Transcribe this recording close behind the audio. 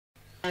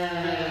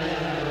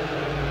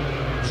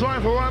sign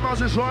for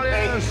Ramos Uprising.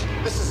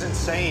 Hey, this is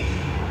insane.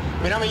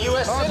 I mean, I'm a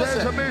U.S. citizen.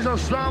 There's a means of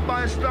stand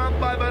by,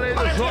 believe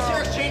I'm the just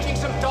here exchanging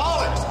some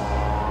dollars.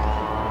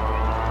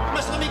 You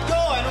must let me go.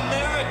 I'm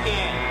American.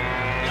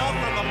 You know,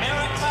 from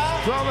America.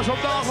 Throw me some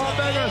dollars on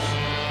Vegas.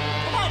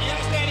 Come on, you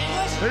understand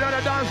English? You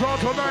gotta dance all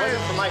If it tonight.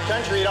 wasn't for my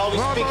country, I'd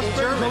always Ramos speaking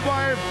German.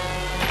 survive.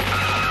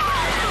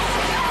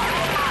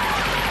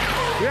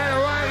 Yeah,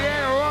 right,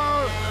 yeah,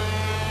 wrong.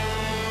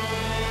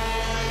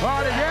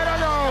 All together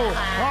now.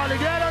 All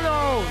together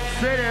now.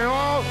 Set it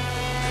off.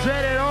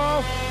 Set it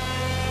off.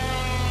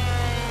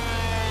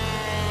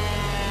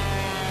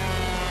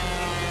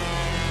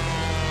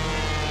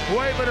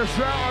 Wait for the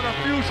sound on the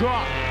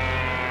future.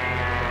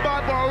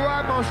 Bad boy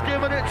Ramos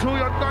giving it to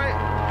you night.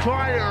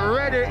 Try it,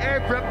 ready,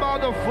 every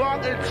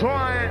motherfucking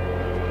trying.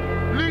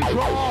 Lisa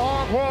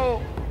hardcore.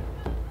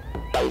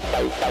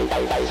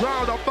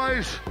 Sound of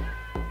bass.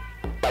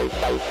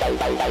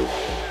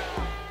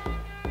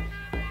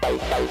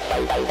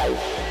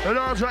 And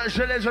all that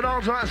shit is an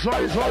all that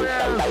song, so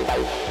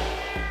yes.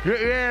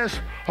 Yes,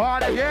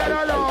 hard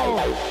together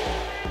now.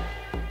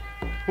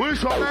 We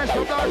shall mess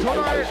up that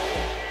tonight.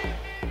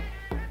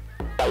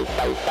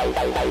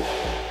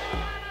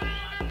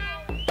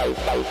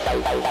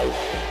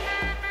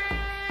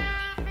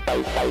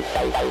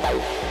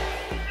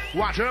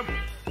 Watch him.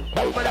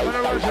 Open up in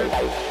the mansion.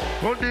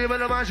 Put deep in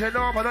the mansion.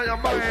 Open up your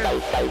mind.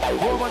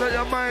 Open up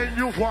your mind.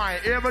 You fight.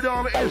 Every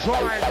door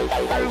inside.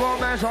 You gon'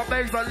 mess up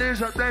things, but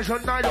listen, there's a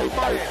night of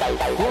money.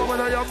 Open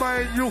up your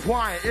mind. You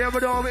fight. Every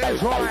door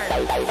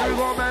inside. You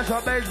gon' mess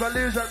up things, but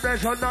listen,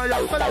 there's a night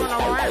of money.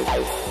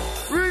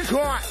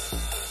 Retry.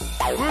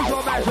 We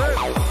shall mess it.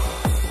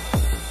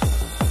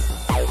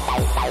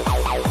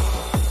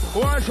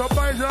 Watch your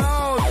face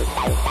out.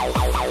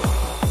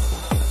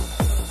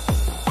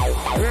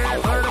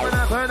 Yeah, turn them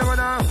now, turn them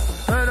now.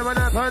 Turn them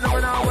now, turn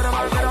them now. When I'm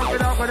out, get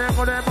up, for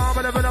them, bomb,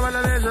 and the bit of an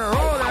is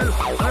rolling.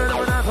 Turn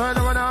them now, turn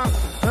them now.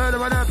 Turn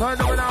them now, turn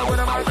them now. When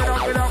I'm out, get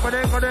up, for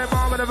them,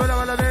 bomb, and the bit of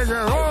an is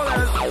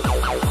rolling.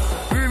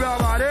 We be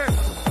about it.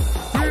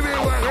 We be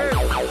working.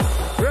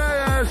 Yeah,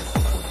 yes.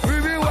 We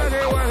be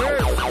working.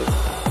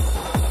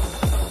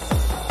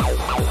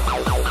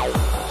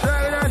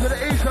 Check it out to the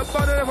Easter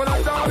Bunny for the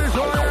Dolly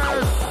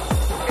Sawyers.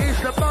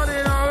 Easter Bunny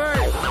in our way.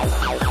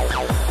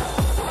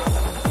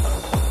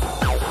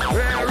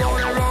 Yeah,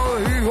 roll,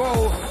 he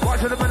roll.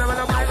 Watch the minute when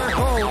the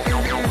microphone.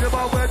 Easy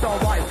about where the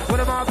white. What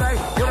am I black?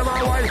 What am I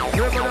white?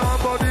 Live with the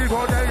body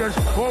for days.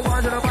 Hold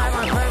on to the mic,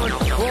 my famous.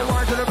 Hold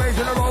on to the base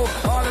in the roll.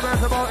 All the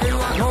rest about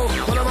anyone's hole.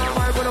 What am I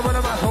white? What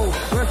am I hole?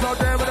 We're so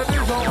damn with the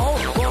beat so hole.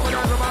 Walking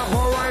down the mouth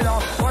for right now.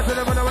 Watch the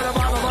minute when the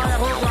mic of my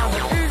whole glass.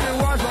 Easy,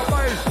 watch my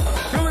face.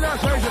 Give me that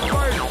station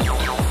face.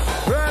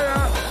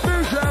 Yeah,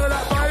 big share of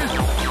that face.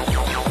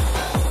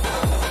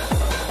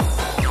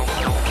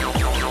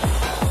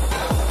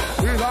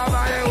 We got my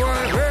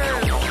work here.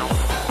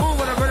 Move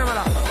with the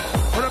perimeter.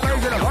 Put the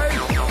base in the face.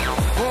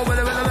 Move with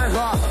the bit of the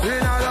car.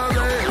 In out of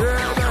the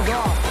yeah, that's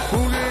all.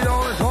 Boogie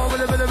down, hold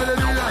with the bit of the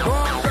that's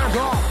all. That's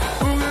all.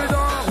 Boogie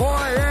down,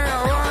 boy,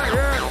 yeah, right,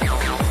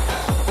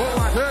 yeah. Oh,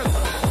 watch it.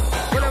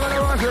 Put it in the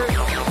watch it.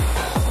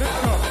 Let's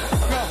go, go, go,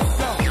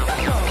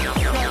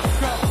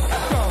 go,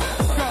 go,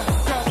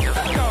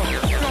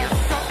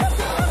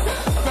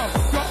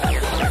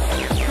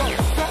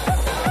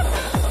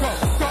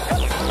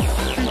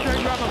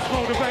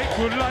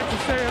 would like to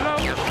say hello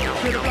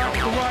to the black,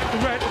 the white, the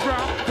red, the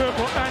brown,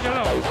 purple and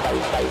yellow.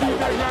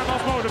 DJ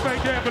Ramos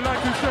motivate them, would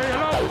like to say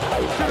hello to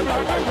the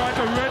black, the white,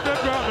 the red, the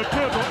brown, the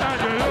purple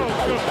and yellow.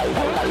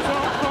 Put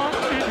some fun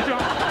in the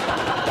jump.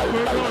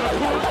 We're gonna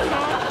put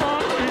some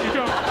fun in the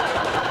jump.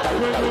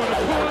 We're gonna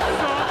put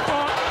some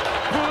fun in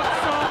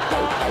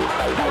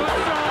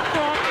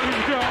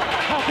the jump.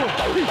 Hustle,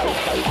 keep on,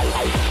 keep on,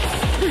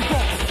 keep on, keep on, keep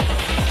on,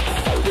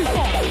 keep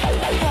on.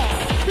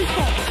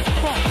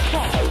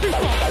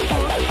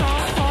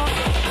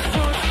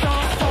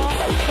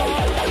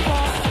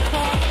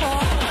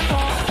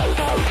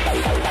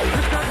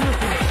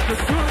 The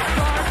good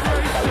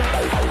vibration,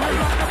 we're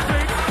like a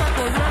big fat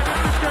or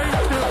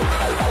ramification.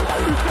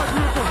 It's a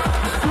rhythm,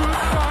 good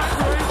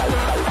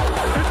vibration.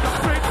 It's a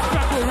big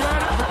fat or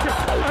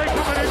ramification. Hey,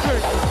 come on in,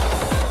 Jake.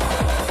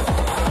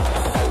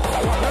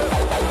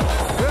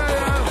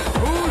 Yeah,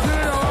 who's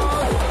in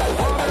on?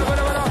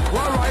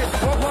 One right,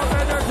 one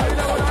better, three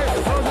double nine.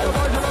 Those are the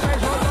boys in the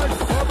base, one night.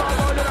 One ball,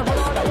 one in the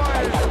front of the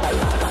wide.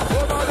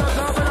 One ball, that's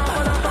up and up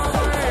and up,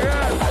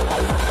 yeah.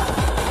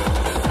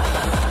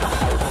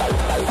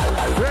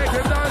 Break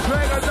it down,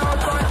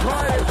 fight,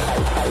 try it.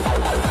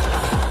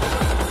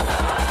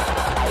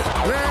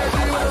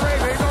 Ready with the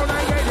rave, ain't no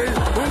night gauges.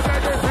 Who got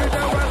this? Who's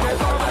that work?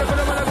 It's all with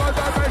the gold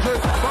vibration.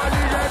 My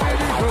DJ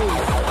BD crew.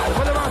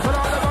 Put them out, put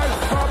on the mic.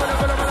 All with the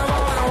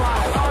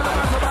wide. All the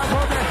rest of my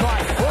home is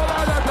right. All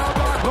on the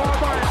top, all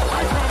right.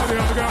 We come with the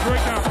underground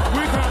breakdown.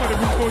 We come with the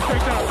Roof Boys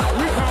breakdown.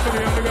 We come with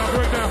the underground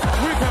breakdown.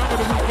 We come with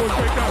the Roof Boys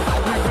breakdown.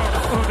 We come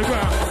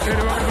underground. And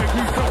they're gonna make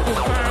we couple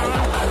sound.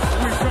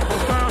 We couple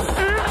sound.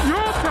 In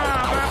your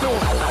time, Apple.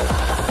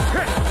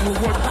 Hey, well,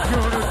 what you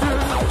gonna do?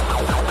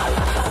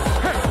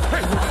 Hey,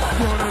 what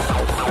you gonna do?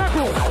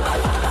 Apple.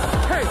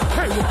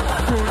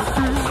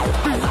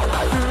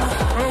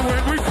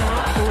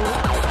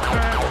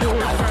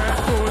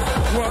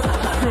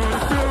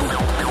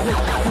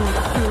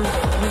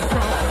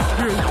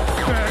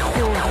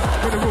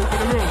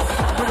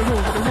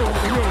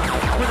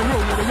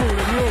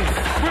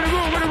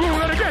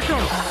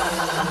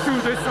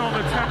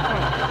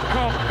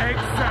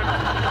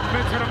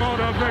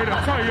 motivator.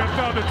 Tell you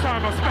about the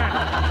time I spent.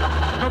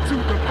 Not to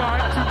the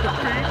vibe, to the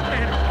beat,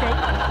 and go.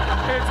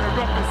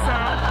 Interrupt the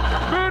sound.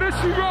 Murder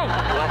she wrote.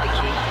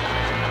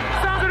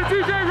 Sounds of the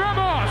DJ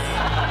Ramos.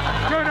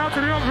 Going out to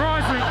the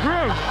Uprising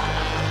crew.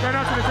 Going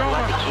out to the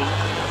Doma.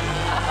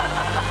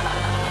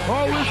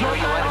 Always a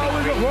man,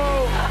 always a pro.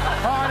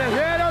 Hard to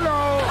get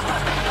alone.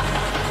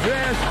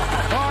 Yes,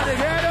 hard to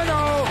get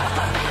alone.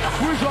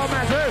 Which one,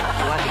 man?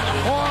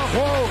 Oh,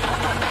 oh,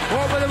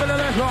 over the middle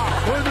of the shot.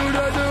 We'll do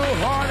the do.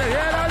 Hard to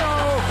get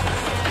alone.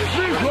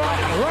 Which one?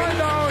 Run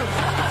down.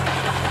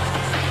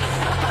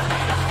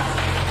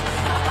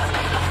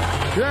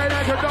 Yeah,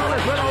 that's a dollar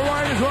for the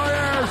white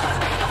players.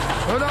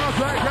 And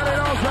outside, get it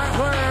outside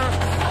player.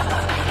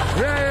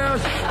 Yes.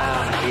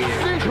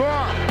 Which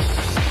one?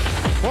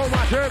 Oh,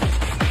 my trip.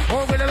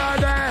 Oh, get it out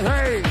there,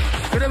 hey.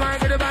 Get it back,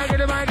 get it back, get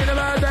it back, get it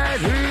back there.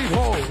 Three,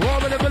 four.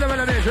 Over the middle of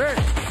the mission.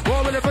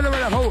 Over the middle of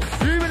the hole.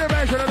 Even the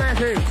rest of the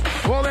message.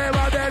 Over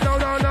about there, no,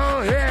 no,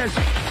 no. Yes.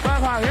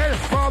 Back out here.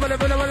 Over the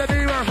middle of the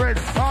beat, my friend.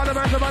 All the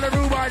master by the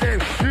room by them.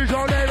 Use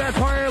all day, that's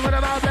why with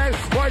the mouth back.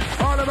 What?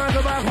 All the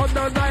master back on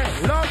the night.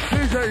 Look,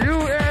 this is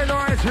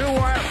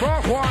U-N-I-T-Y.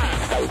 Frog one.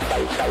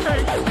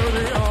 Eight to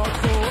the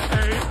R4,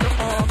 eight to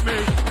R-me.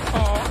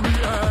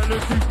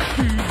 R-reality,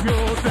 see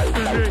your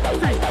destiny.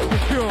 See the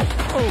cure,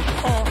 oh,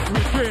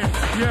 R-within.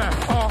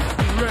 Yeah,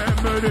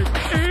 R-remedy.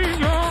 In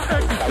your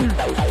execute.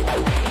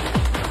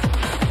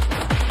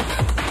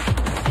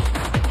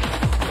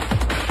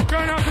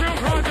 Going out to the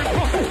Uprising,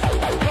 Coffee.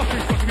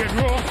 Coffee's got to get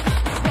raw.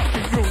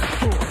 Coffee goes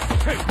cool.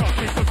 Hey,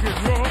 Coffee's got to get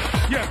raw.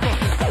 Yeah,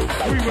 Coffee.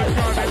 We were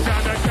driving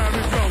down that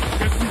carriage road.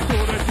 Yes, we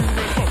saw that you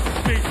were both.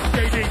 Big,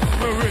 J.D.,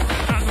 Marin,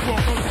 and the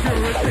walk on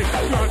security.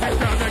 Driving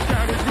down that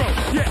carriage road.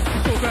 Yeah, we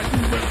saw that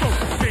you were both.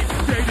 Big,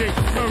 J.D.,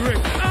 Marin,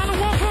 and the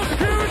walk on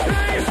security.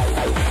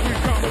 We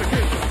come with a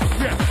kick.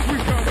 Yeah, we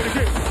come with a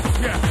kick.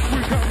 Yeah, we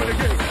come with a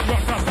kick.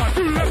 Rock up, I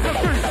do left the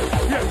street.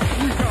 Yeah,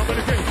 we come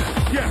with a kick.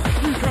 Yeah,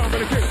 we come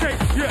with a kick. Hey,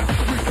 yeah,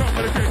 we come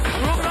with a kick.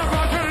 Rock up,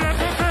 I do left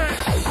the street.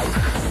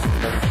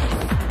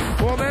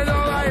 Woman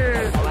over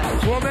here.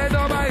 Woman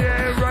over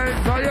here. Right,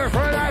 so you're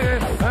front of it.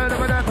 Turn up,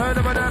 turn up, turn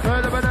up,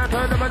 turn up,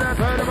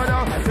 turn up, turn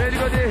up. Head,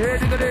 go there,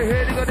 head, go there,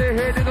 head, go there,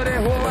 head, go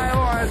there. Whole I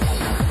want.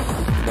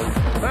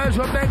 There's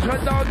what makes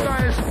it down,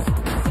 guys.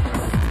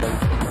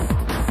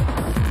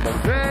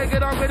 Yeah,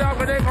 get up, get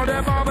they go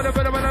there, mom, and a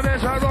bit of a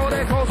mess. I roll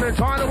their coast and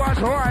trying to watch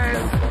right.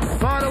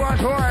 Trying to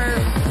watch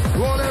right.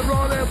 Roll it,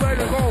 way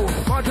to go.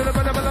 Watch it,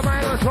 but the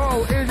man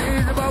control.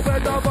 Easy, about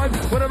bed, no fun.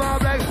 What about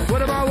black?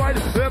 What about white?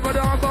 Remember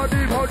the on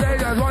deep whole day.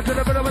 Watching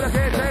the bit of a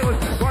can't take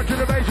it. Watching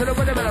the base of the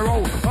winner, better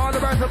roll. All the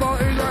rest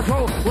about in your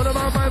toe. What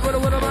about my foot,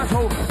 what about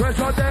toe? Rest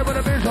on there with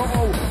a bitch,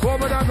 oh.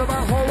 Woman down the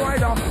back, whole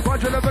rider.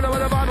 Watching the bit of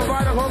a bottom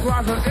rider, whole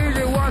glass.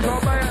 Easy, watch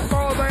on man.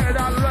 Go, man,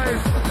 down the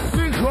race.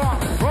 Big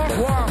swap, rock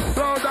one,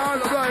 blow down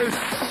the race.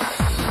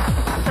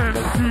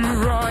 MC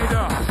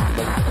Rider,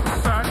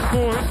 Fat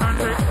Boy and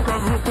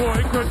Discover Boy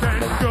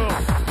Credential.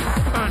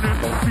 An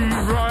MC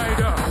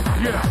Rider,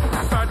 yeah,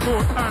 Fat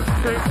Boy and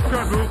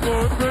Discover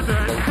Boy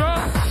Credential.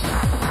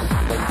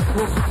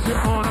 We'll put you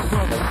on a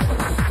brother.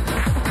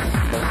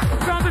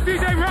 Sound the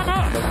DJ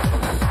Ramos.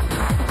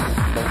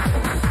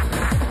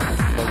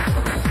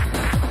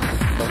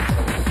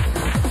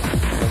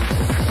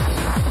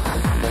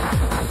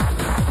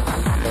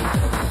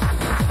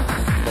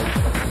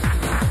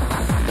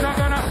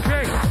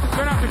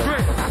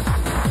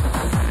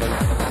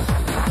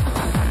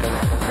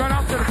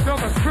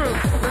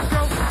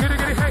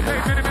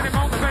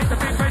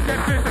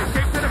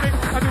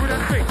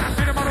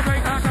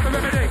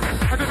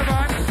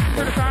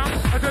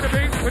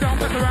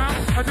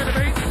 I do the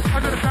beat, I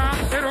do the sound,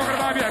 they don't gonna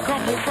vibe, yeah,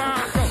 come on,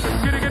 fine, go,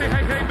 get it,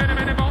 hey,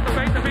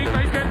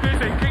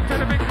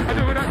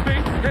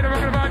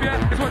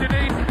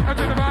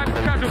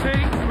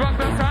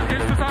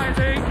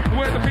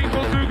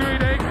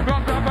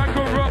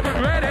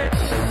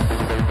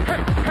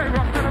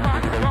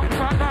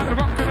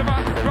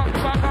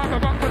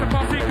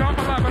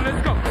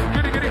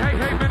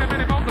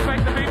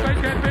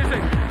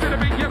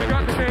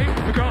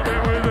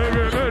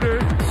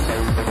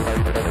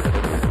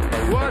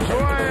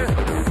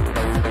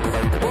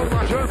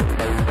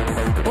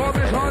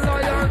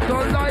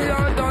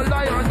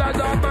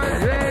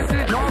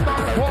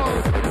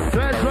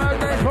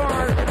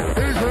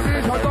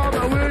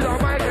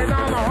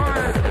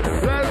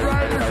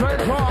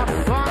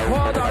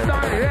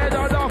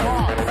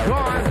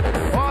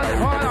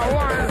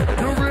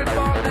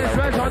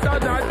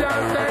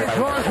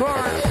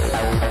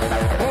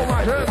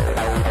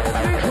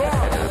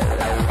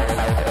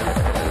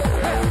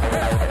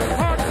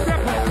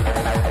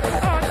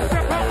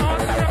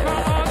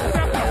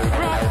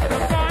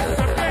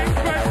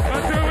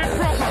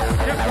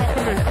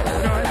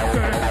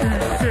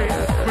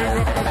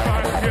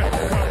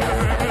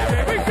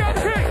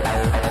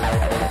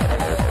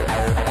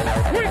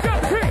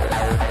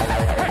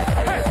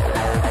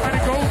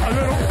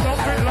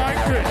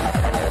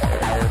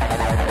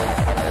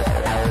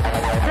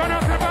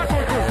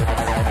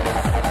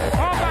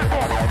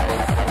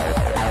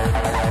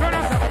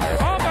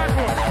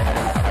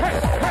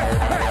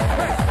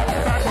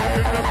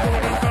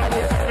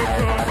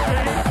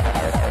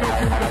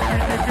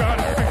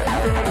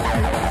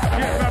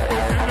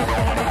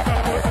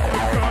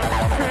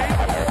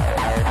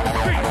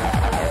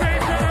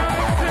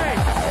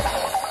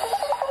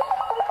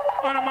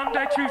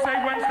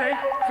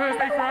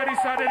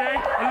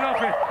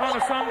 it on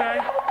a Sunday.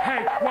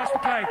 Hey, watch the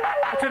play.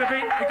 To the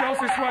beat, it goes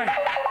this way.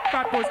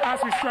 Bad boys as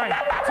we stray.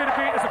 To the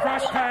beat is the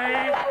price you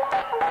pay.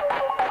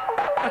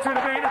 To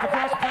the beat is the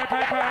price you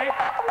pay.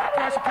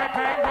 Price you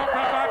pay. Rock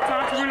that back,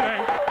 time to relay.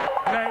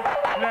 Lay.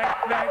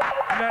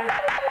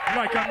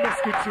 Like a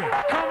musketeer.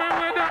 Coming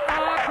with the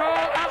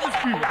hardcore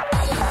atmosphere.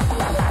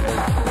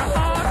 The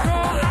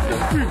hardcore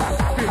atmosphere.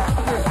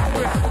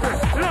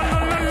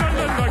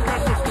 Like a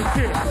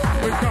musketeer.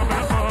 We're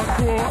coming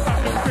hardcore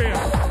atmosphere.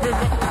 We've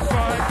got the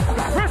fight.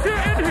 The pressure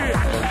in here.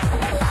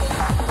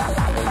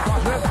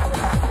 Watch it.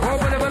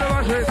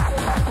 Watch it.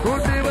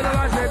 Good team with the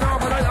watch it. Now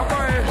for the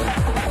fire.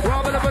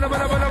 Well, but I'm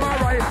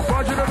right.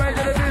 Watch it, the range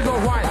of the diesel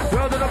white.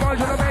 Well, to the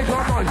bunch of the main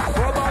on noise.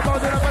 Well, by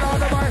those in the middle of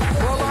the right.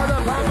 Well, by the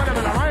time, but I'm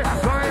in the right.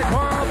 Going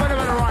home, but I'm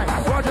in the right.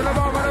 Watching the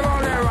ball, but I'm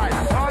on there right.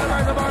 All the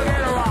guys about to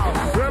get around.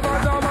 River,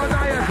 double,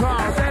 diet,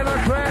 crowd. Never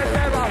trade,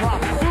 never hop.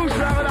 Do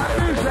seven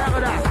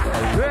up.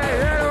 Hey,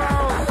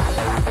 around.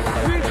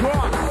 Big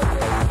truck.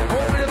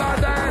 Hold me about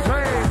that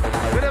train.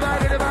 Get it back,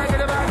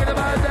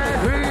 that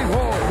three,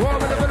 four. Walk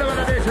with the bit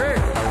of this, hey.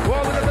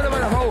 Walk with the bit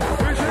of the hole.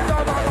 We should know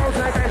about those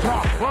things,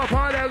 huh? One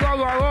part there, go.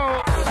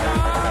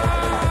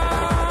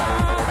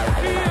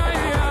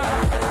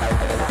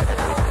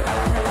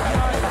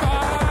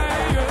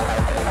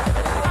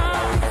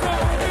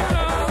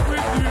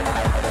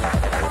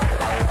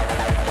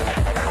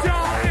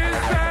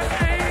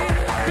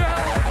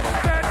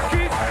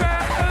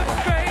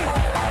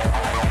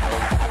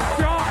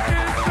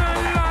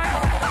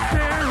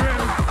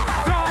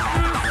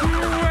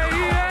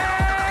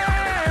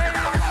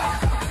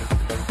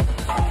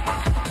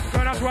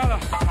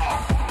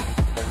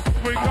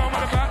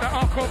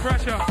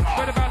 Pressure,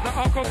 what about the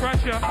alcohol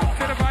pressure?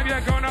 To the vibe,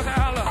 yeah, going out the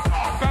Allah.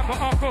 Back for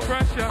alcohol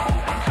pressure.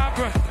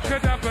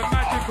 Abracadabra,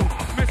 magical,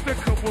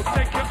 mystical. We'll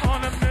take you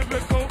on a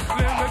lyrical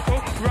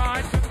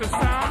ride with the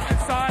sound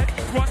inside.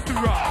 What's the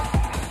ride?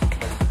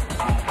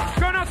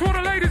 Going out to all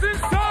the ladies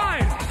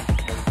inside.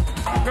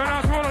 Going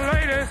out to all the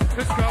ladies.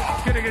 Let's go.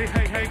 Giddy,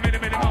 hey,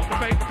 minute, off the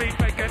beat,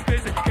 get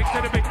busy. Kick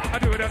to the beat, I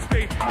do it at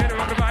speed. Hit it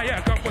on the vibe,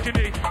 yeah, got what you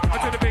need.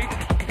 To the beat,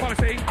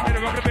 policy, hit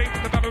it on the beat,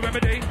 the Bible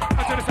remedy.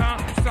 To the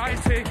sound,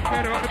 society,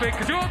 better on the beat,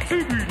 cause you're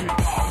too greedy.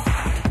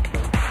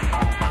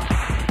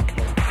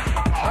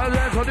 And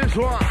that's on this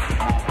one.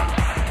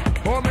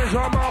 Home is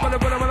on mama,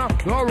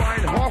 all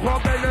right. Walk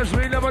up in the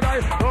street, never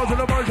die. Those are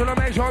the boys who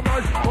make some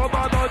noise. Go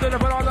back down to the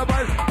front of the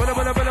bike.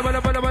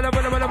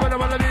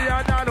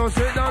 Don't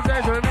sit down,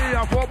 say to me,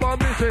 a football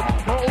missing.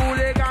 Oh,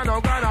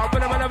 Gano.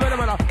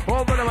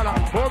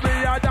 Oh, me,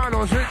 I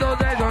don't sit down,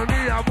 say to me,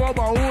 a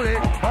football Uli.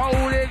 Oh,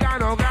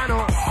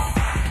 Gano.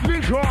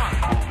 Big shot.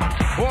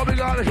 Oh, we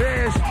got the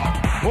chase.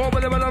 Oh,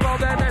 but I'm about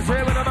that. They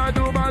say, when I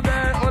do my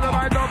best, all of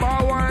my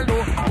number one,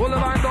 all of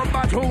my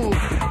number two.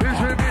 This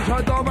will be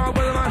shut down, but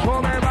when I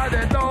show me by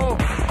the door.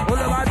 All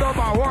of my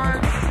number one,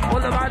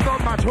 all of my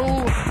number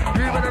two.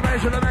 Even the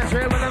nation of that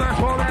say, when I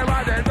show me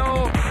by the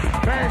door.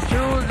 Next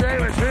Tuesday,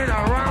 we sit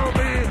around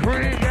me,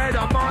 free, get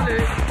the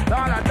money.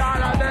 Dollar,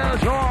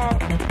 there's all.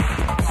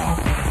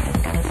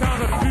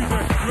 Sound of the DJ,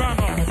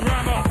 Ramos.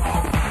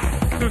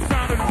 The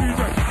sound of the DJ.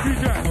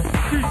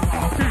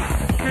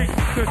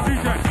 The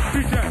DJ,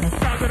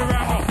 sound of the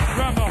Ramos,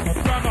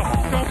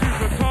 don't use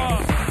the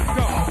cars,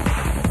 go,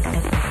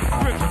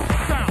 rip,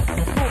 sound,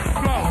 full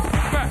flow,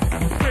 back,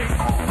 bang,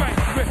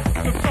 rip,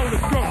 the soul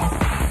is go,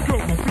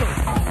 flow,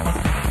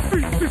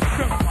 beat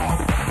system,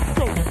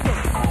 go, flow,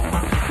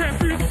 can't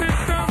beat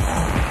system,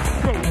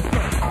 go,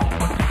 flow,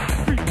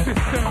 beat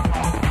system,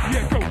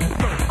 yeah, go,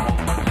 flow,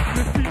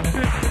 the beat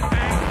system,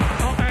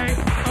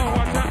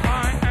 watch that,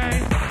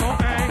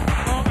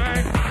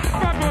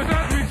 bad boys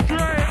as we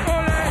stray,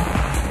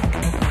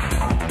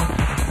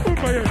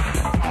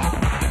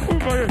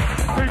 Ubaye,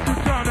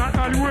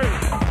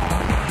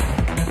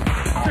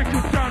 take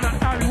you down that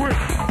alleyway.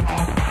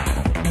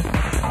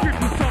 Give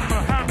you some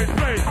Muhammad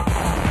play.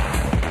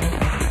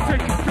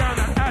 Take you down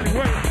that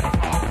alleyway.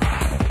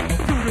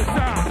 To the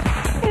sound.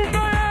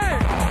 Ubaye,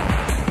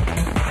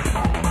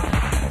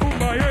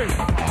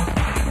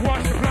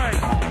 watch the play.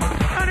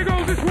 And it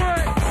goes this way.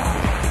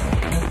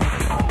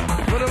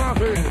 What am I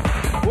feeling?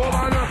 What am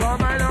I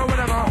doing? I know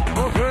whatever.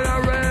 What's with a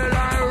red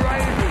line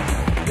rising?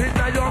 It's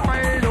not your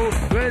mind,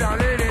 with a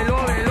lady,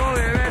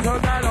 let's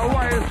on that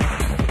away.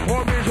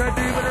 What means that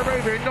even the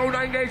raving, no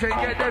engaging,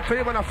 get that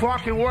feeling when I'm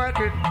fucking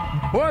working.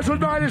 What's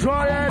tonight is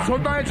all, yeah,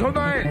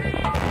 tonight.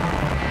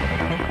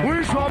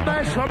 We some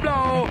nice, some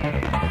low.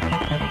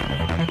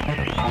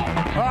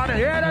 On the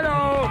head of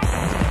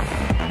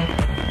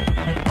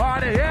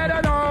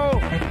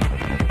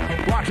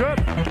Watch up.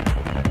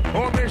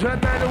 Oh, Miss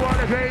and man, the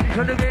water games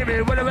and the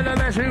game, whatever the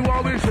messy,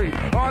 what we see.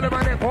 All the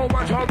money, oh,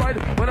 much all right.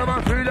 When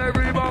I'm free,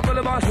 every ball for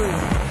the boss.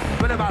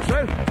 When the boss,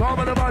 form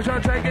of the boss,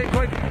 I'll take it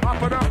quick.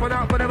 Up and up,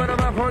 whenever the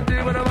boss, when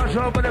the boss,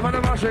 whenever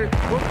the boss, who's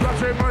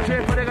crossing,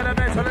 mercy, for the gonna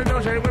dance on the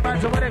nose, we're back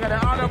to what they're gonna,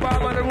 all the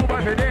bar on the move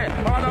over there,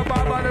 all the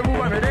bar on the move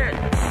over there.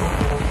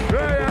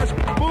 Yes,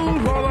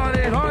 move over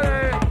the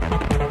honey.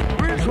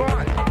 Which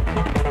one?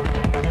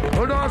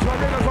 Oh, no, so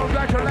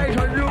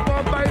congratulations, you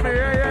born baby,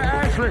 yeah,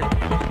 Ashley.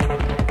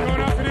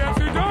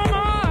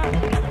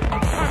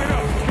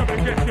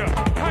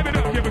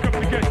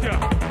 get ya.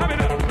 Have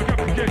it up, we come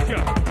to get ya.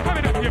 Have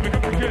it up, yeah, we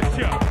come to get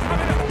ya.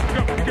 Have it up, we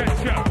come to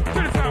get ya. To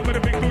the sound with a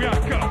big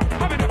booyaka.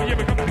 Have it up, yeah,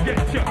 we come to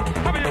get ya.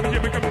 Have it up,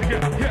 yeah, we come to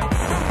get ya.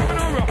 Come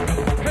on, rock.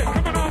 Hey,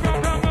 come on,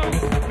 rock, Ramo.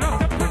 Now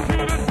step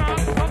into the sound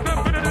of the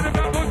minute in the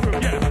bamboo group.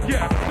 Yeah,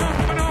 yeah. Now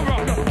come on,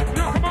 rock.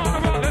 Now come on,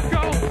 rock, let's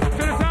go.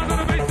 To the sound of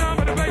the bass sound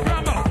with the bass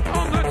drummer.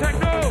 On the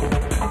techno.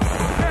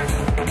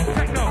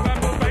 Techno,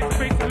 bamboo bass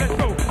beat, let's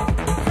go.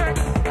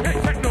 Hey,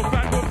 techno,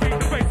 bamboo beat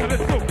the bass,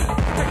 let's go.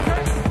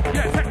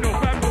 Yeah, techno,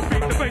 bamboo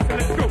beat the bass,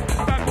 let's go.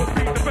 Bamboo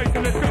beat the bass,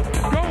 let's go.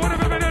 Go on a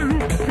minute,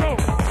 loop, go.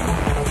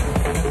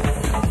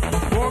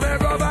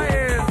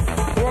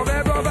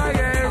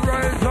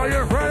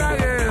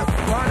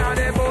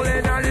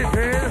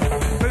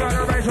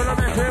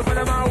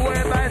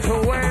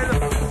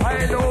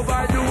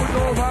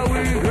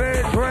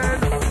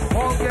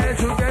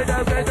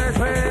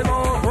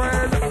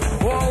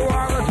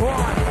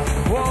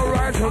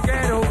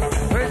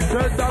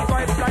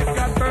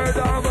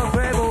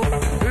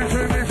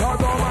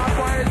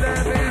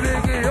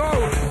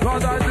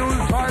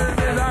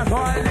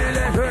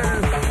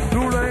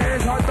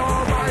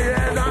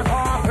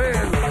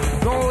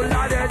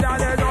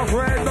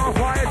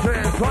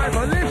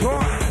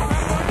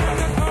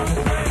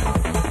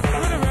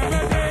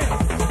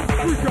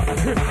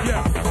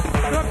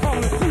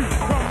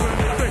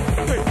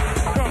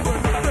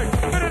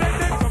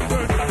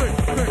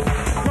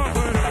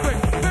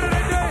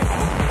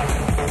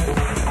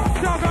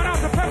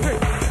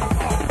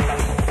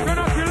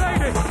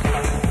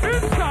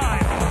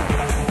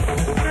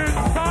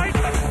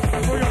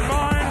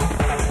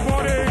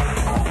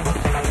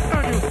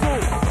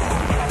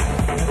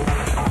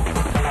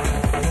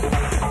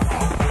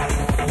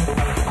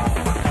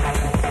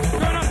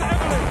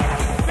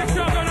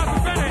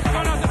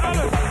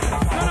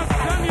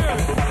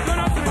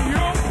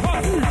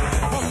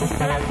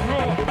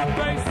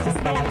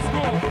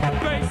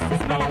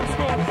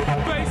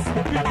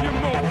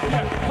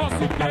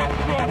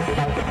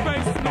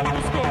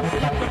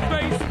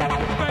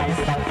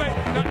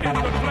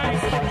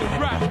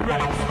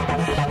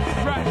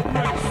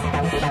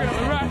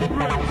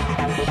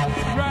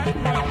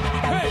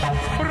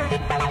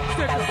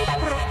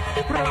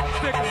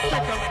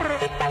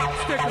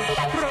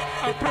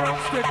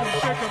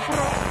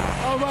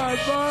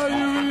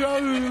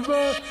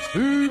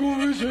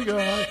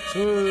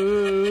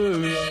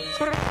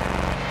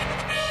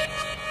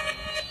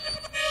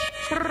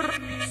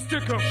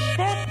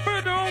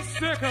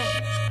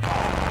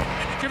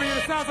 Giving you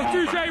the sounds of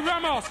DJ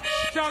Ramos.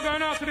 Shout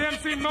going out to the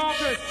MC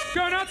Marcus.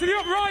 Going out to the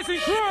Uprising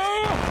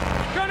crew.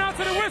 Going out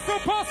to the Whistle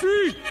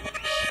Posse.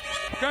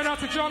 Going out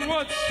to John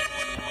Woods.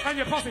 And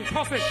your posse.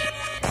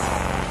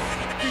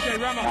 DJ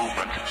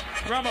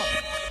Ramos.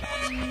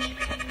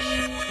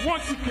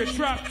 Once you get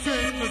trapped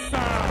in the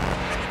sound.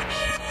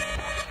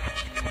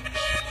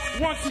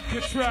 Once you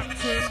get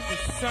trapped in the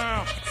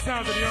sound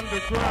of the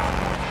underground.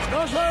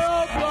 That's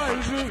how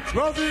uprising,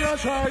 rubbing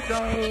us right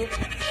now.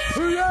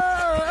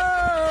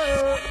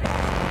 Yeah,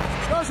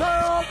 that's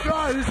how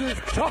uprising,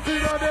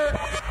 chopping on it,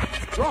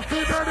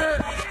 rocking on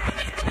it,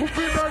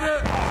 pooping on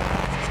it,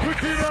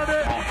 quicking on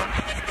it,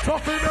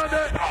 chopping on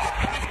it,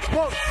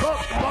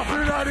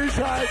 popping on it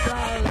right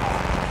now.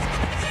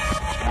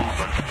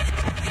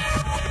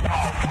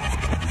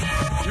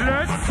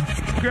 Let's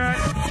get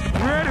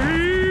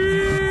ready.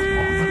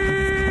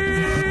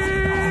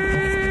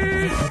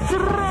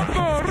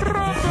 Rumble.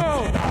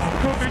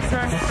 Could be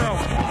techno,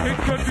 it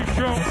could be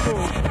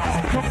jungle.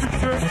 Come to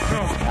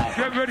techno,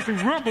 get ready to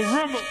rumble.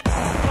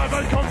 My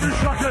man come to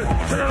shocking,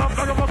 sing it up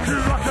like a monkey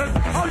rocking.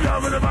 Oh yeah,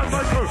 with a man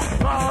like you.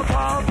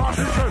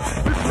 Passing through.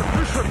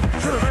 Listen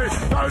to me.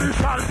 Now these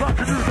guys back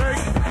a new thing.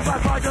 Bad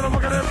man gonna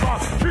look at him bar.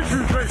 3,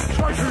 2, 3,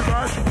 strike too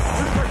much.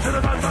 Respect to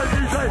the man like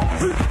DJ.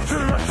 To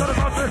the rest of the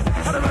country.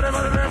 And the man in the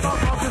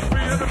market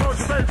speed and the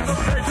motivation of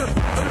the nature.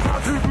 And it's not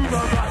too good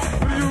on that.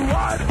 Will you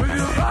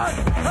ride?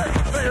 Hey,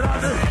 make it out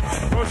there.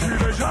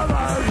 Motivation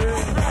out here.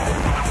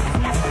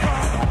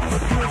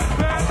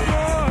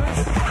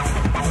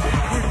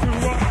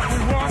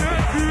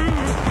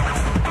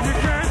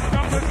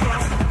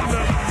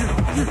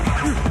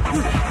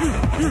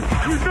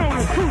 You know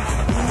the truth.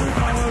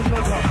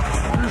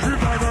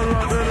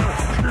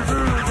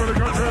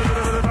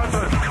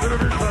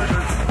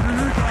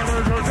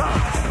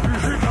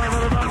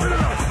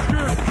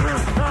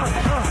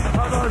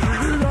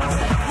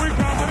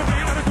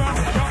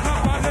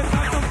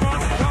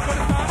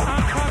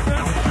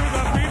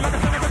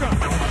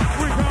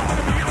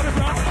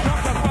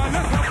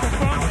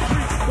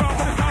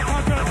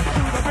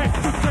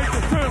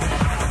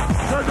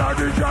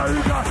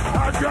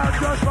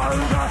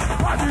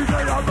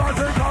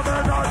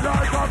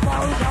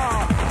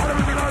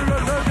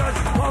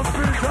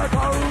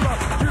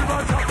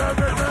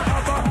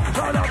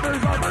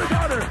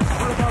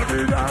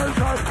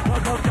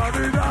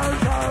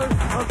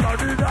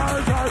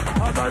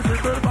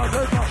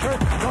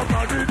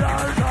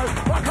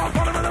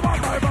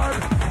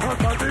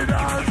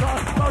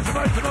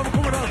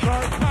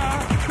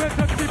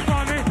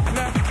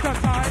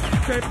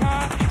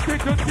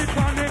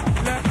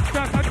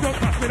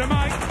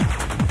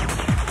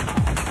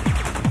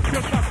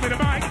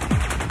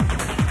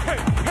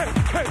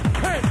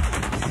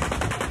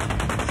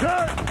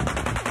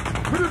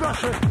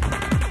 smash it.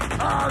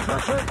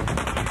 Smash it.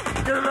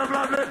 Get it up,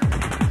 love it.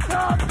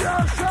 Up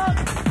your shot.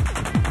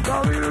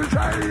 Don't you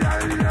say,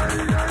 yeah.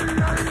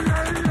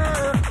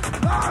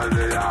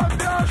 Up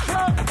your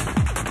shot.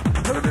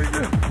 Put a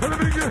finger.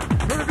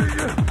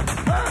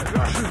 Hey,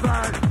 rush is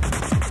back.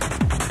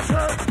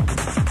 Shit.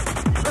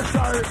 Let's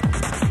try it.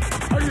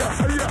 Hiya.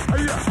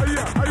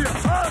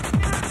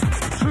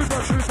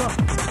 Super.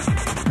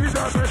 He's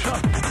a pressure.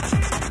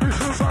 He's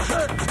super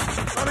shit.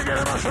 Gotta get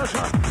him a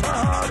pressure.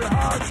 Hard.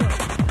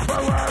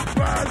 Forward.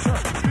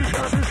 He's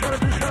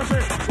gonna be.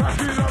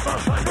 Walking up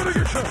outside. Gonna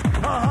get you.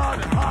 Hard.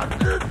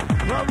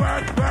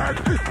 Forward.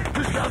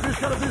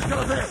 He's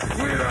gonna be.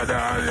 We're not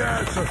done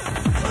yet.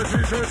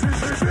 She's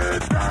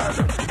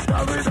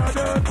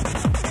done.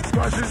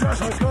 Cause she's just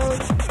so good.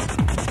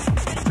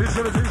 She's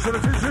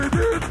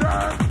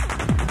done.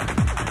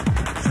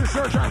 She's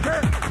so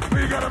jacket. We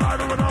got a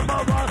Bible with number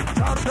one.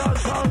 Down.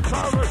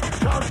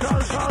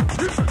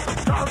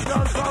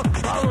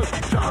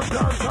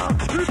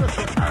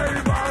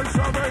 A1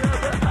 something at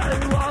the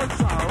A1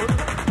 sound.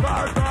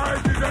 Bye,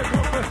 DJ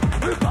Coffee.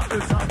 We got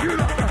this up. You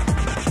love that.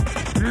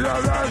 You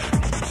love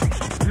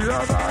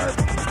that.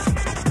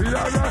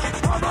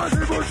 How much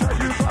people check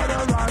you by the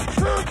line?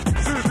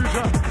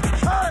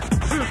 Hey,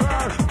 super.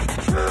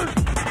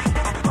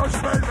 No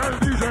space and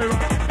DJ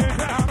right.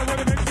 Into out of where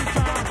the mix is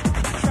sound.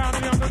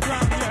 Sounding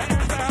underground, yeah.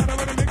 Into out of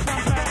where the mix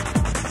sound.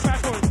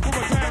 Backwards,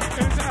 over time.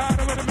 Into out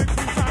of where the mix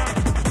is sound.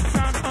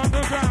 Sound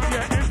underground,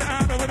 yeah. Into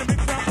out of where the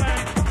mix sound.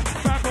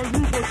 Backwards,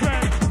 over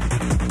time.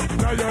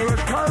 Now you're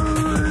as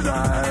cold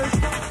as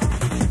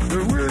the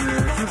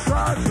willing to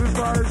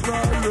sacrifice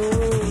my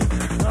love.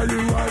 Now you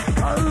are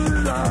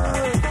cold as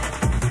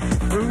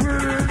the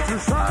willing to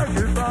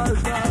sacrifice my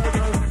love.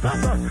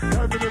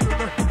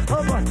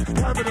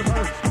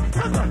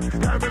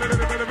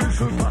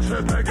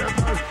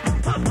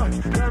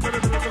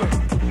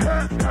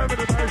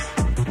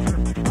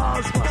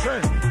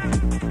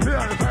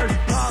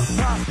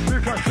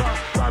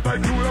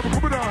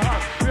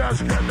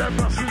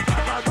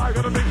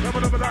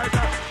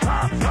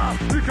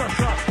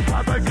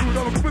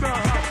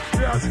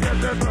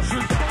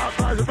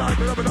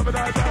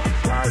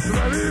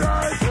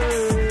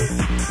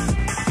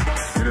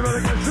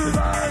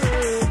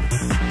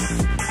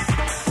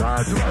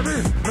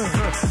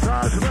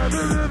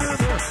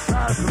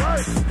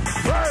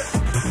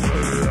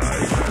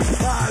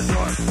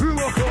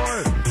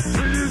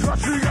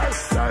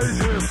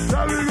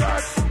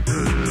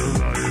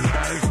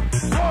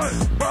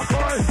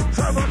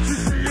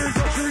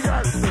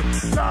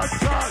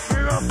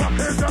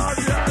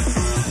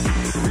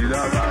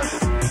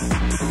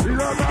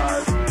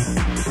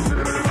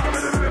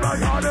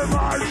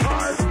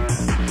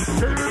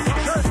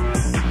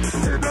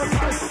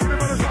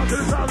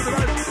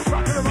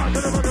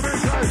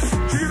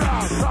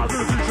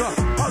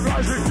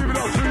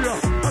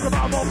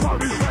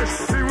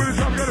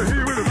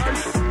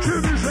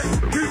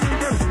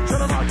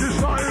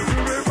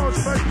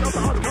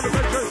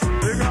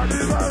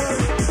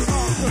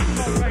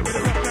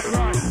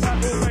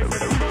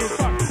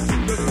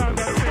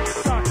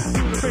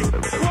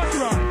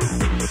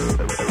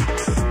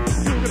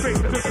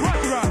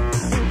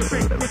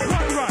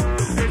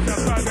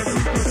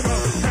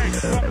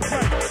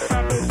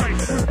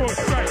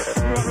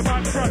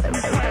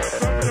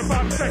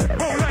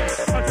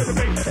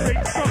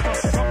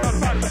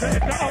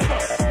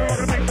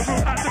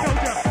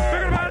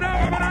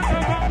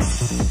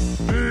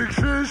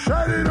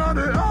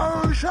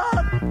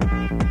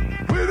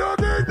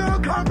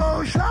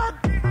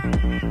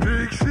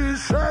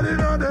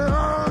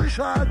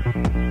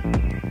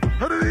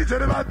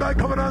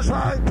 Coming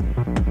outside,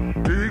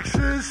 big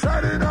shit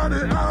setting on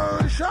the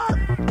ocean.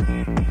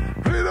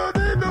 We don't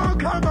need no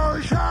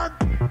commotion.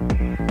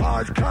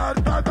 Hard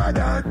cut, but I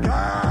don't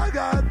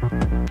got.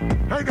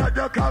 Ain't got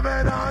you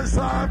coming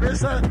outside,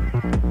 listen.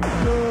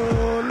 No,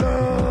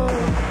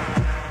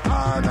 I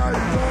know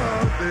you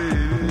love me.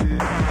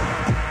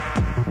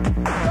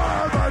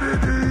 Nobody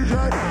DJ,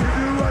 you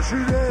do what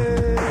you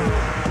did.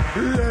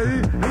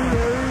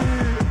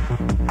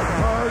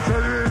 I'll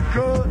tell you it's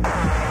good.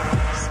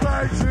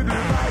 Spikes in the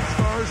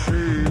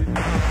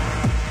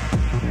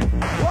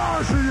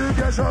why should you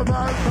get so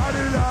bad,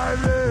 body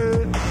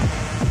lively?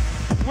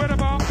 With the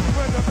bar,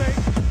 with the beat,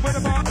 with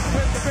the bar,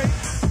 with the beat,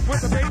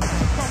 with the beat,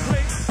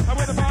 complete.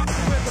 With the bar,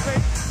 with the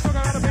beat, talk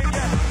about the beat,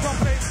 yeah,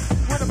 complete.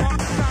 With the bar,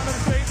 sound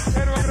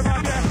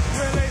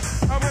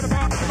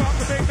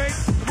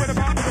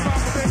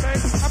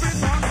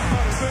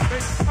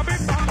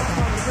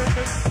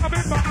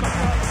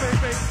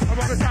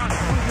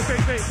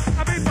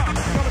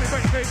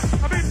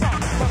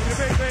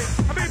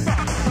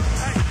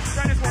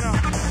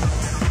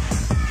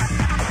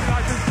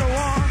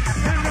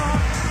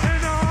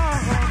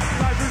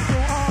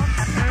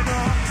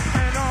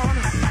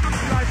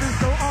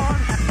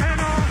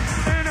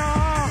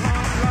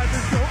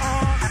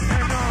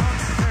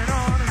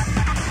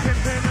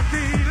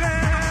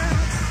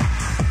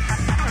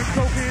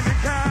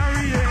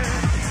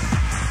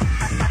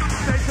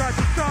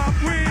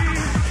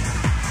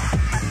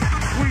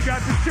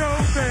got to show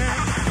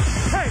things.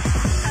 Hey,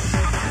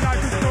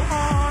 life is go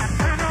on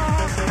and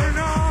on and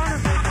on.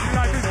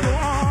 Life is go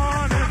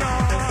on and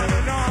on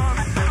and on.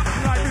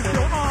 Life is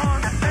go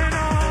on and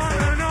on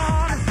and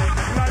on.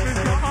 Life is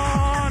go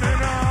on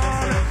and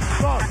on.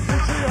 But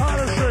it's the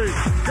honesty.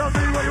 Tell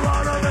me what you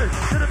want of me.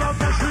 Get about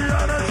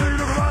Christianity.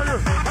 Look around you.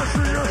 I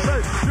see you say.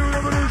 You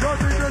never lose your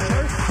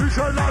dignity. You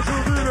should not to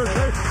be the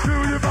same. Do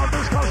you about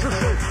this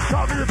constancy?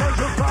 Tell me about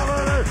your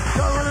family.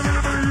 Tell me the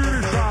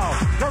unity style.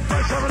 Don't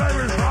face over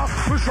every style.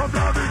 Push from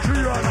down into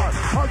your life.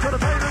 I'm gonna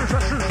pay the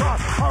interest is fine.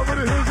 Over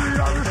the hills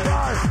beyond the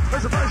sky.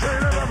 There's a place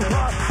ain't ever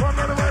fly. One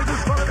minute away,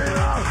 just follow me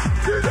now.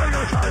 DJ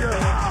gonna tell you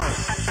how.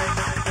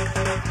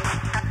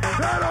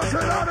 Then I'll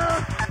sit on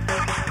it.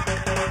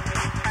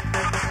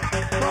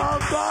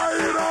 Bye-bye,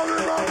 you know me,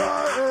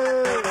 bye-bye.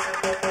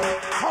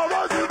 How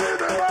about you be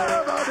the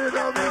bye-bye, you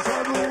know me, so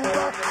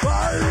bye-bye.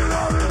 Bye, you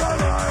know me,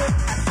 bye-bye.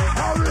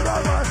 How me,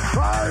 bye-bye.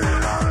 Bye, you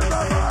know me,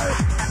 bye-bye.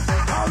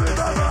 How me,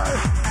 bye-bye.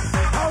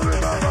 How me,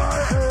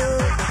 bye-bye.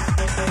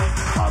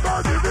 How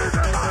about you be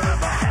the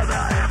bye-bye,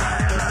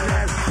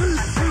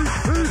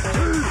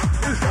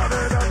 it's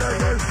coming up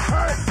again.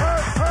 Hey,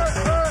 hey, hey,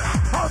 hey.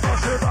 How about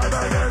you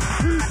bye-bye again?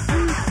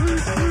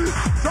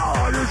 So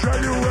are you sure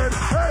you win?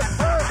 Hey,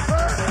 hey,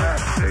 hey, hey.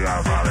 Sing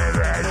out for me,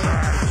 nation.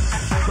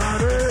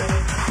 Money,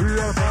 we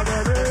are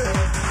family.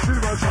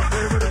 Silver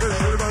chocolate with the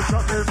silver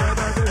chocolate,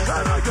 baby.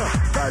 Sanaka,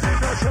 daddy,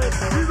 that's it.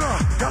 You know,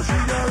 that's the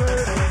guy.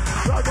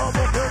 Like I'm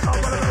a big up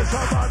with the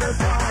somebody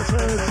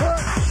passes.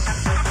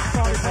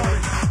 Party, party.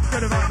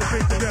 Get about the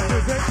beat together,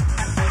 is it?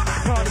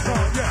 Party,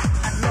 party, yeah.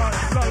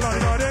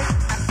 Lottie.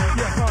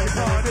 Yeah, party,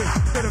 party.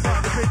 Get about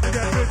the beat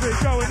together, is it?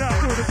 Going out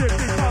through the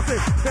 15 party.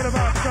 Get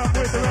about to come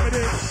with the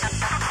remedy.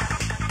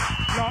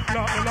 La,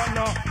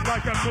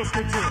 like a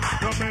musketeer.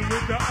 Coming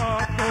with the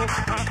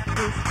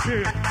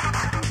atmosphere.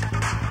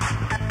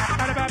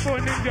 And a bad boy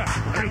ninja.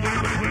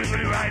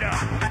 Willy rider.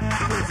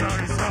 Who's on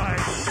his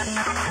side?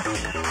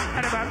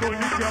 And a bad boy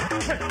ninja.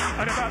 Hey,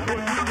 and a bad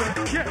boy ninja.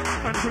 Yeah,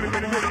 and a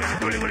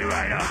willy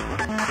rider.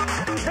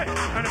 Hey,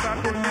 and a bad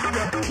boy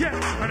ninja. Yeah,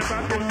 and a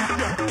bad boy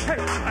ninja. Hey,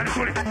 and a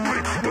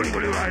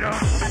willy rider.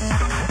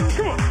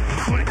 Come on,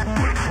 willy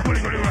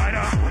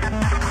rider.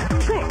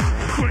 Come on,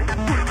 willy.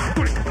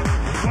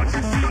 What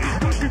you see is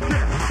what you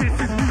get. This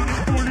is me in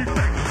fully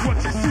fake. What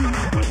you see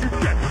is what you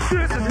get.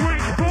 This is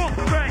ring for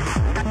fake.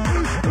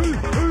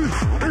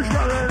 It's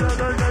got it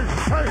again.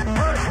 Hey,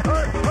 hey,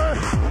 hey, hey.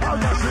 I'm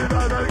not seeing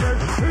that again.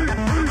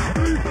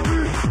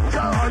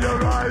 So are you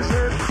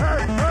rising?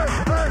 Hey, hey,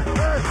 hey,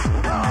 hey.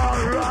 I'm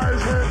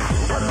rising.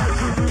 But I like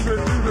to move it.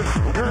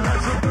 Yeah, I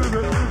like to move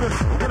it.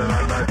 Get it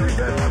like that, you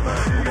get it.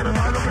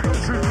 I don't go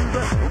to move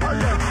it. Oh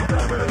yeah,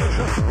 damn it, it's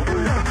just. Oh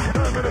yeah,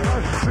 damn it,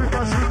 it's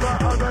super,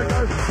 oh my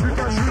God.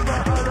 Super, oh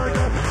my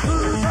God.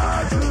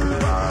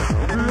 Super.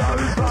 You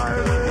always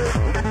fighting.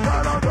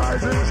 But I'm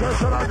rising, so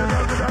I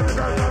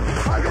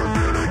can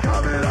feel the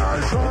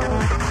combination.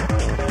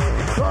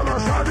 From a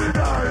sunny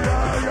day,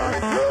 yeah.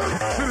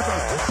 Super.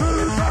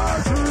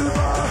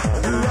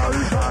 You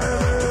always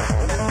fighting.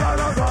 But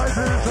I'm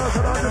rising, so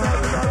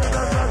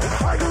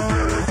I can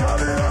feel the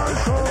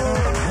combination.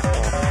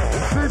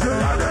 Did you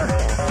like it?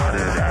 I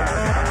did that.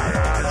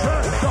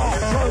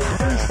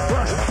 East,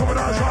 west, coming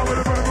out, shot with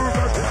a bit of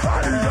movement.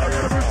 Bodies are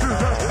gonna be too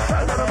fast.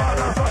 And then about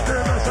that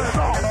fucking mess.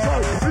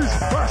 East,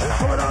 west,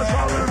 coming out,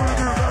 shot with a bit of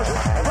movement.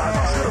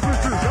 Bodies are gonna be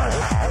too fast.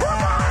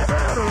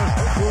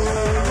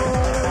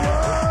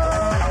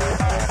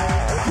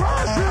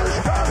 Russia's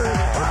coming.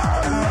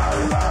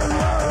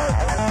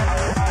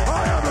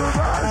 I am a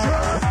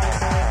Russian.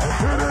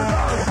 In the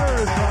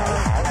downstairs.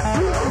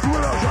 Look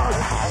what I'm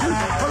trying.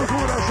 Look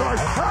what I'm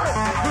trying. Hey,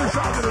 this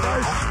out of the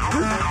night.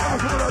 Look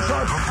what I'm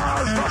trying.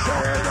 I'm not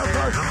saying the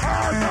first.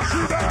 I'm not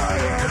saying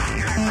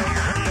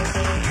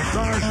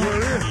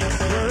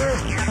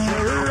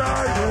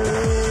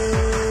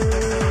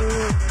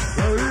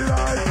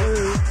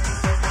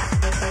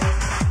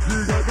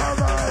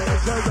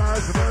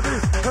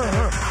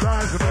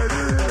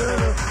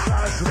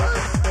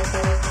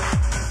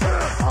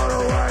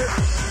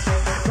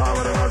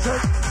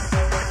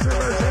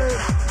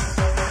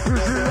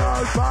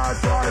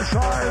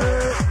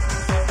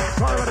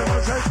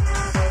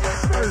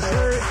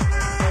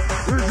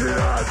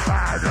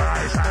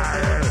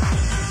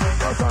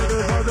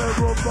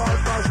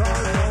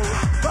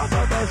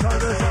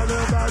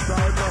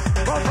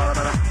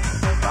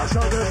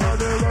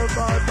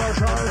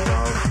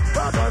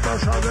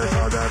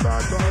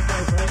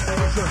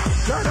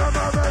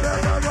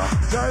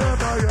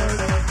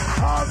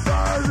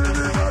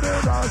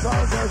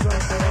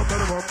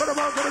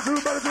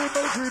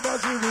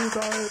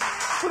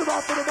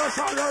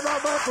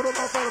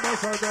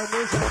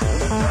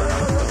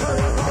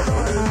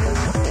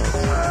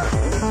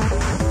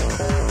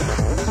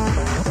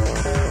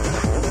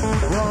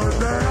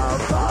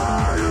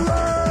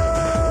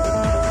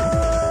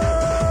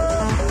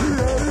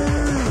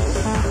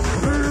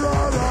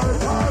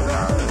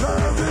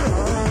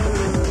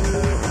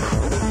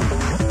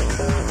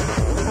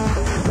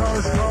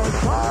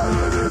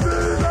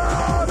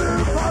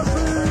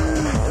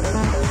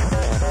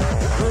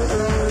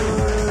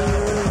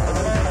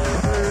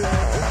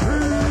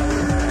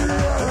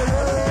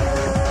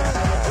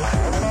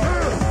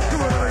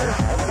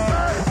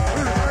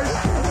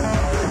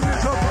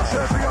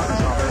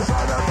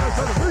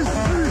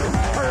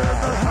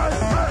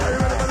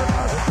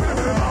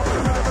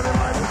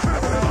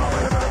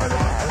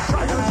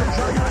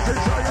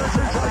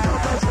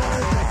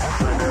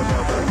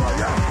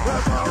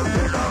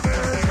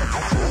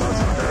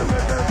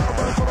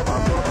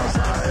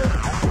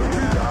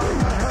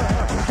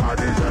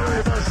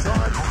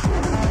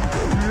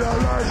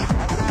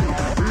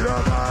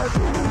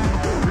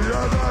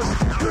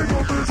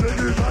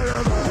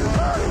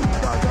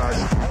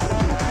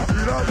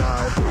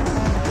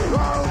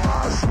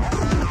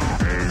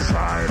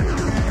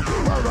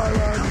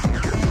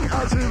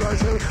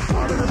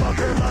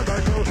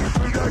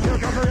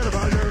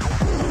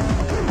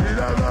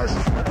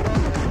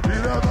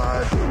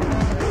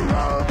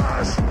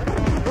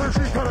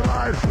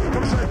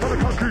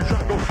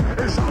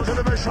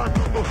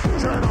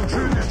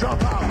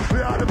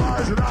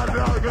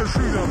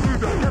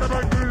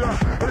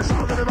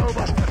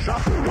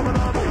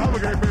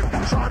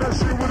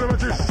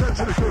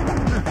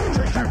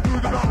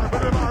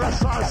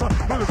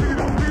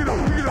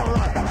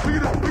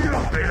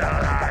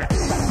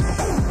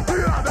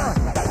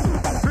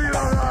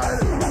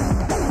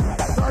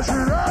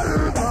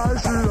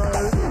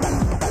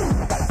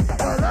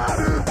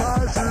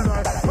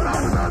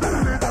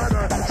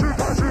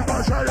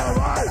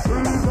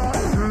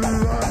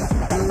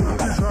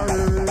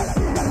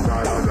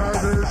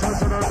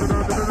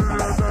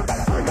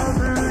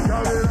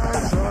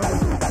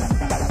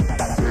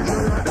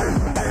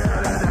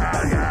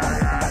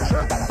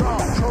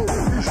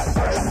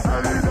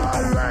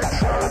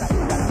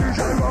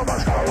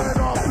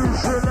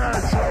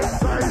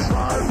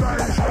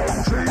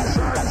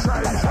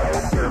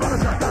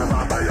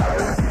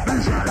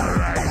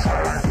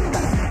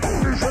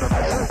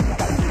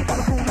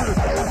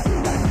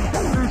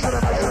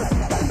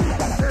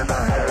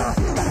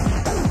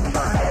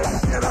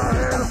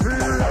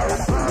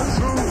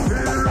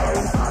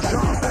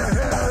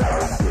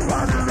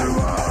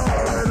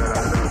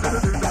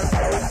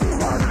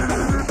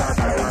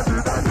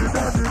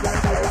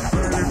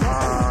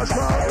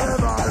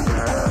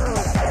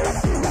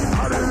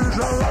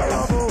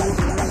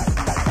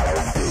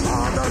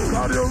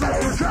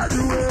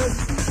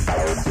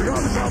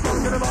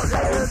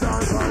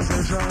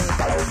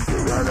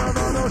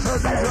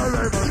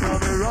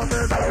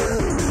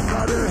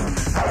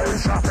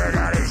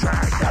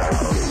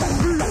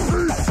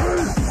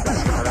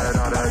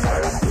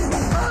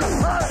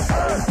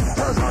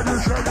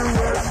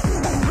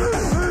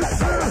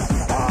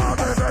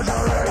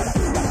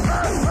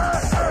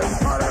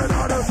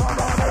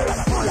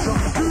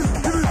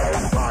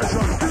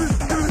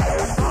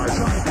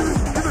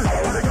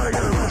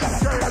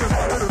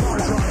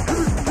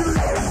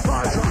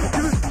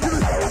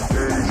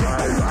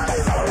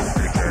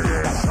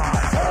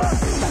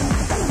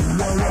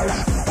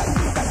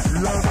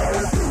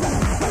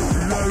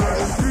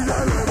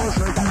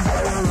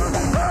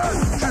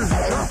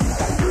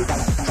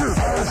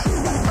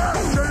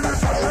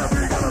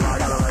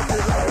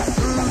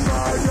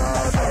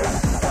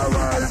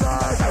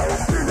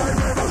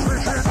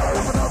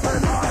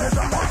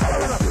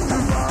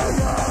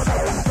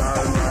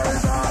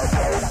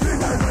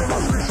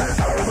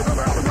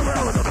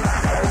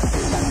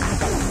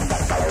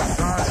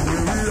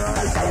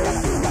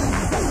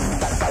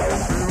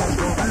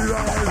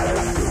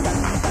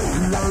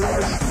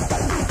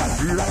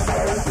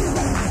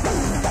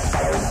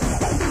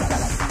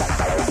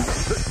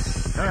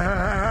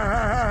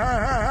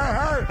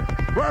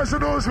Where's the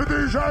noise for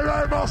DJ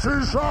Ramos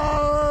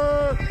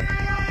inside?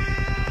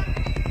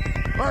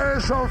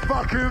 There's some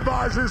fucking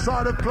vibes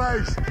inside the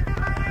place.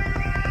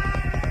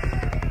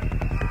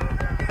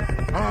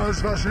 I'm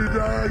smashing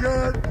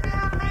dragon.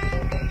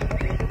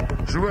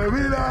 It's where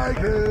we like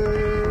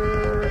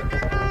it.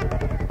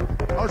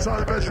 Outside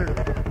the bedroom.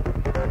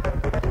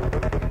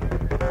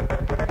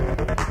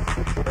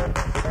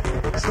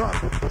 Stop,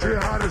 do you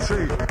hide and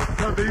see?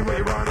 Can be what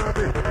you want to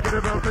be. Get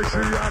about the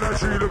tree, out of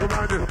tree, look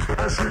around you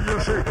and see your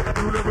shit.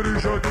 You never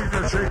lose your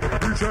dignity.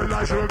 You turn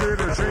lights your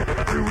ability.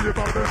 You with your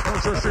bumpers,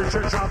 consciously,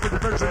 check out the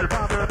defense of your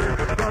family.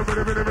 Don't with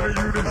a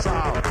unit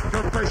style.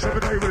 Come face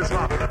every day with a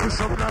smile. Put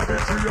some love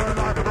into your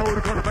life and all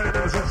the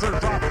contemplating and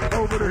sunset fire.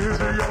 Over the hills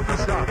and the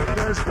sky.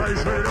 There's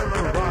space made on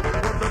the rock.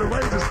 One better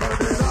way to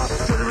spend it up.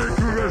 So you make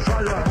you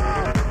show you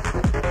how.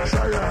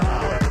 Show you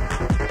how.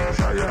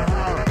 Show you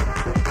how.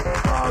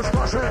 I'll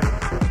smash it.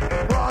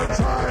 One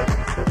time.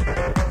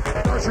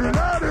 Don't you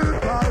let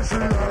it pass you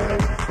away.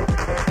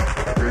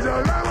 These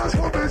are Ramos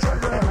for me,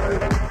 take your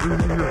head.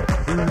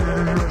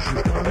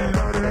 She's coming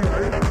out of the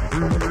way.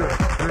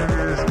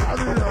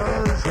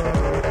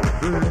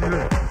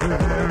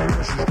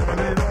 She's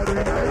coming out of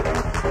the way.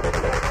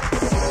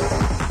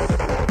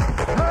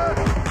 Hey!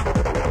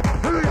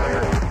 Here we go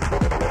again.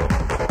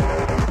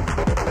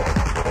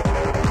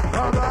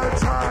 About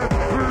time,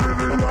 we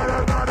live in one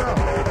another.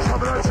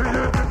 Something to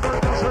you, different,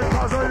 just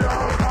because of you.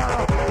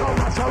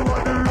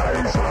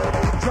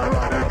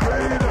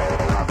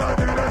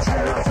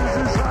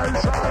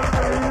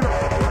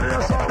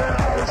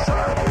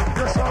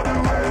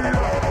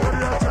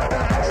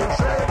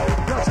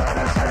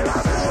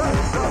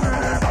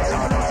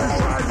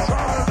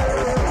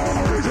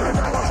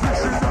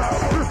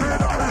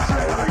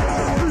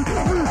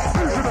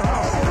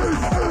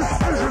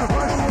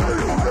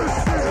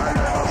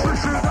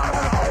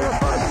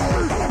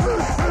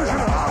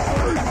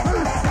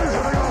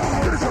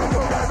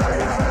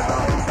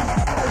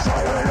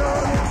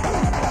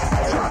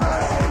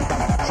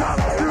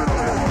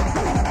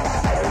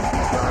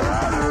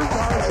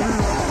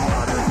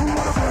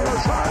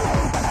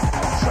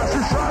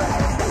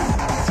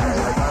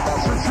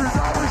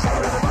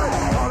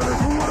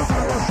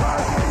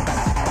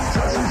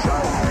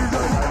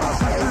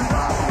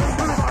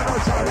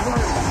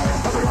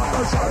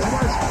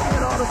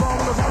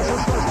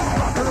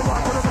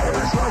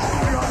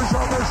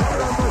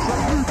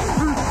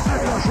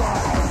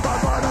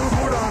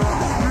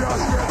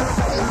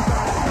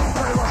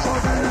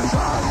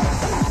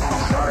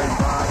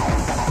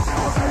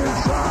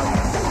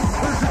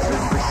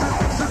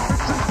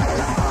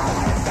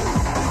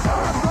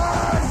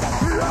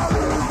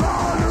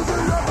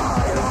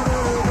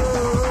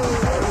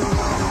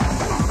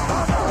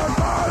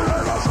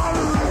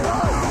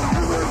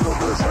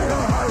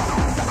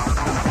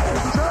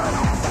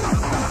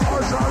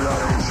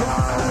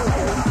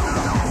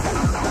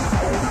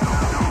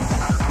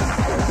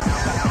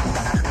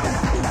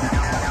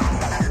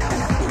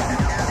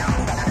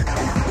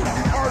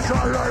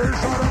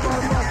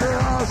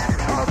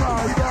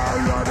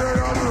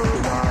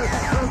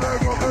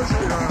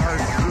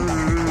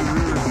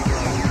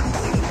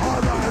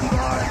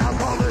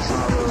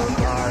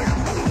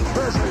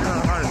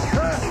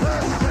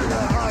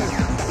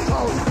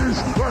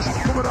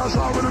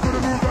 outside with a bit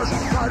of movement.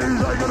 Ladies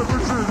ain't gonna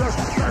put through this.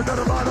 They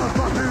don't mind us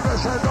fucking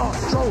this and not.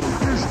 So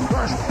this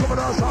fresh,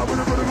 coming outside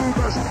with a bit of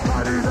movement.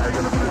 Ladies ain't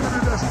gonna put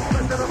through this.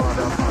 They don't mind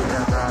us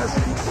fucking this.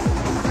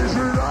 This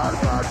is not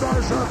bad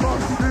nice and fun.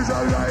 These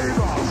are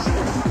ravers.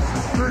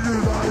 This is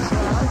nice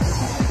and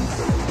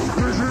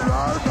this is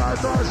not bad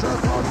nice and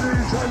fun.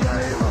 These are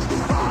ravers.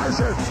 I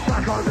said,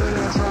 back on the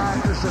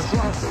track. This is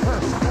one.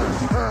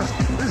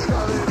 He's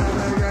coming in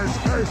again.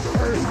 Hey,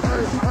 hey,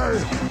 hey, hey.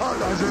 I'm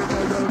not sure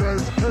about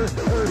this. Hey,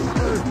 hey,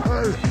 hey,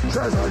 hey.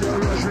 Says how you're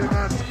rushing,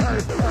 man. Hey,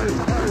 hey,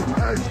 hey,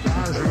 hey.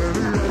 That's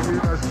really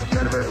heaviness.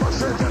 Gentlemen,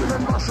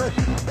 masse.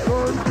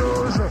 Good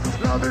news.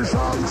 Love is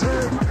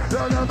something.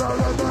 You'll never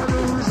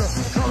lose.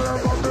 Coming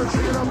up on the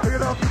tree, pick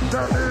it up.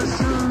 That is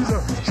shoes.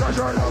 Judge,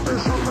 I love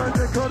this something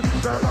they could.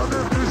 That love the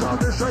news on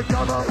this. They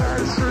come up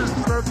and shoes.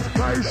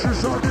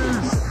 Gracious on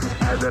news.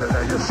 And then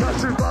they get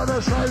saturated by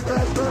the same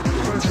method.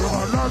 But you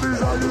want love is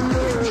how you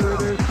live.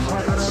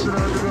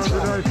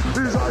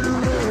 These are you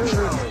live.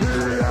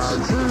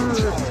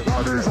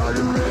 Love is how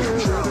you live.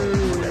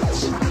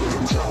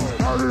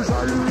 Love is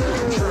how you live.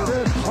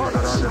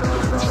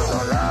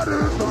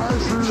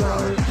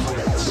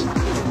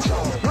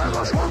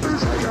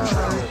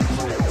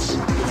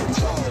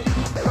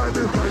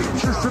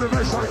 To the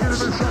base, I get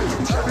him in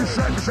shape. Every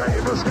shake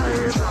in the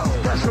game.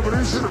 That's the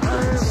release of the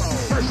pain.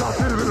 Face off,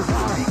 get him in the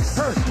fire.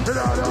 Hey, get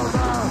out of